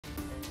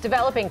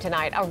Developing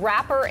tonight, a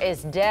rapper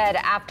is dead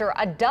after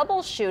a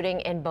double shooting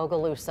in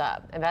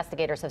Bogalusa.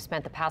 Investigators have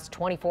spent the past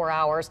 24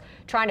 hours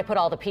trying to put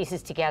all the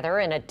pieces together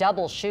in a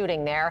double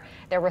shooting there.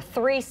 There were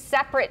 3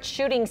 separate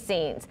shooting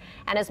scenes.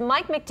 And as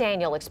Mike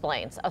McDaniel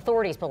explains,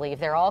 authorities believe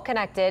they're all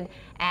connected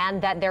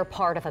and that they're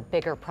part of a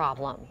bigger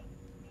problem.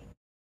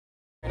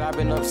 I've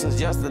been up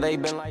since yesterday,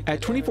 At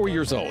 24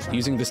 years old,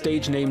 using the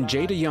stage name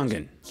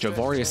JayDaYoungan,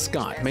 Javorious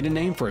Scott made a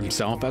name for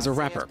himself as a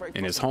rapper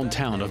in his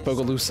hometown of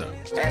Bogalusa.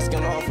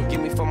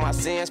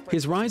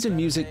 His rise in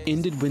music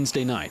ended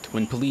Wednesday night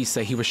when police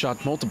say he was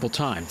shot multiple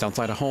times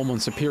outside a home on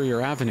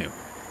Superior Avenue.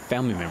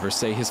 Family members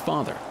say his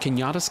father,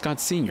 Kenyatta Scott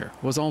Sr,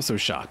 was also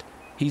shot.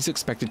 He's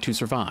expected to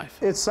survive.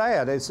 It's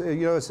sad.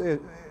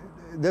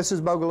 This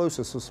is Bogalusa.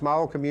 It's a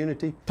small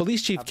community.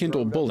 Police Chief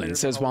Kendall Bullen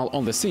says while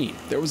on the scene,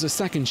 there was a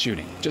second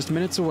shooting just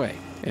minutes away.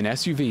 An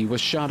SUV was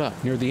shot up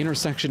near the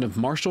intersection of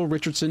Marshall,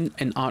 Richardson,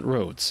 and Ott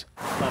Roads.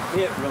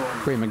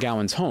 Ray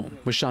McGowan's home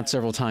was shot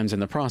several times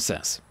in the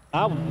process.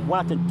 I was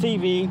watching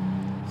TV,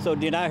 so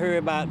then I heard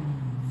about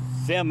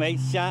 7, 8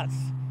 shots.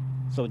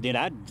 So then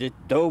I just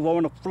dove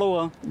on the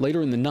floor.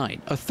 Later in the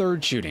night, a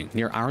third shooting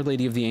near Our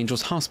Lady of the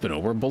Angels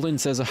Hospital where Bullen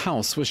says a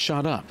house was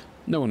shot up.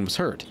 No one was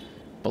hurt.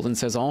 Bullen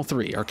says all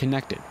 3 are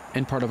connected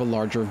and part of a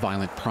larger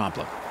violent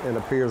problem. It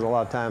appears a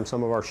lot of times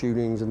some of our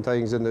shootings and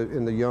things in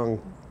the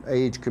young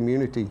age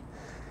community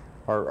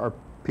are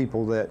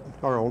people that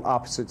are on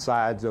opposite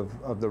sides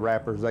of the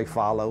rappers they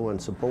follow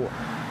and support.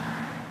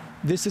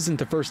 This isn't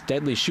the first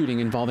deadly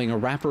shooting involving a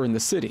rapper in the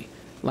city.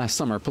 Last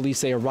summer, police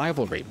say a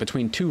rivalry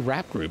between 2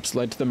 rap groups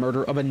led to the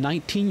murder of a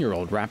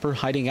 19-year-old rapper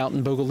hiding out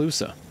in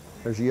Bogalusa.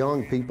 There's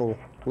young people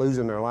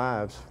losing their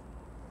lives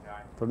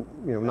for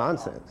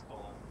nonsense,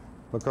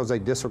 because they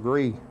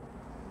disagree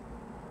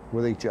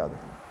with each other.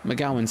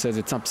 McGowan says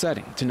it's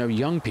upsetting to know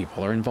young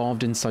people are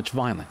involved in such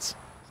violence.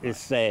 It's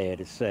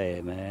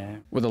sad,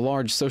 man. With a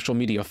large social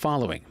media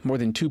following, more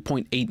than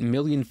 2.8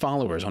 million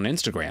followers on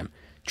Instagram,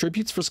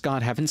 tributes for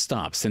Scott haven't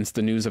stopped since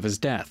the news of his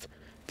death.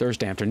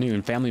 Thursday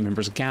afternoon, family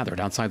members gathered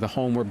outside the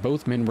home where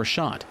both men were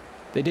shot.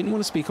 They didn't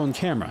want to speak on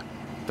camera,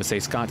 but say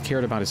Scott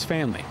cared about his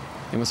family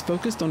and was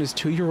focused on his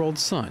 2-year-old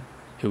son,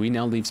 who he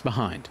now leaves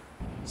behind.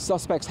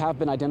 Suspects have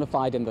been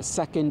identified in the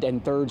second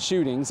and third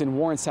shootings and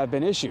warrants have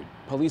been issued.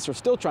 Police are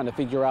still trying to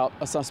figure out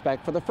a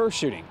suspect for the first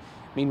shooting.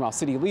 Meanwhile,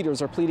 city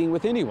leaders are pleading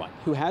with anyone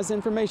who has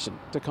information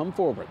to come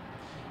forward.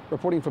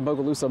 Reporting from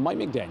Bogalusa, Mike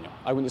McDaniel,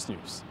 Eyewitness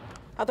News.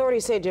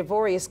 Authorities say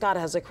Javorious Scott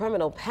has a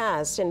criminal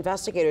past.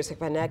 Investigators have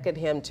connected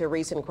him to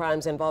recent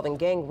crimes involving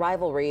gang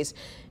rivalries.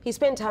 He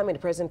spent time in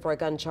prison for a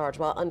gun charge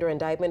while under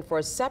indictment for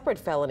a separate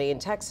felony in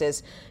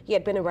Texas. He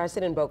had been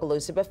arrested in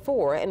Bogalusa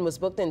before and was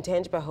booked in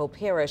Tangipahoa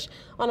Parish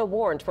on a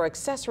warrant for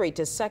accessory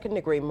to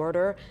second-degree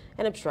murder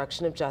and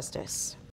obstruction of justice.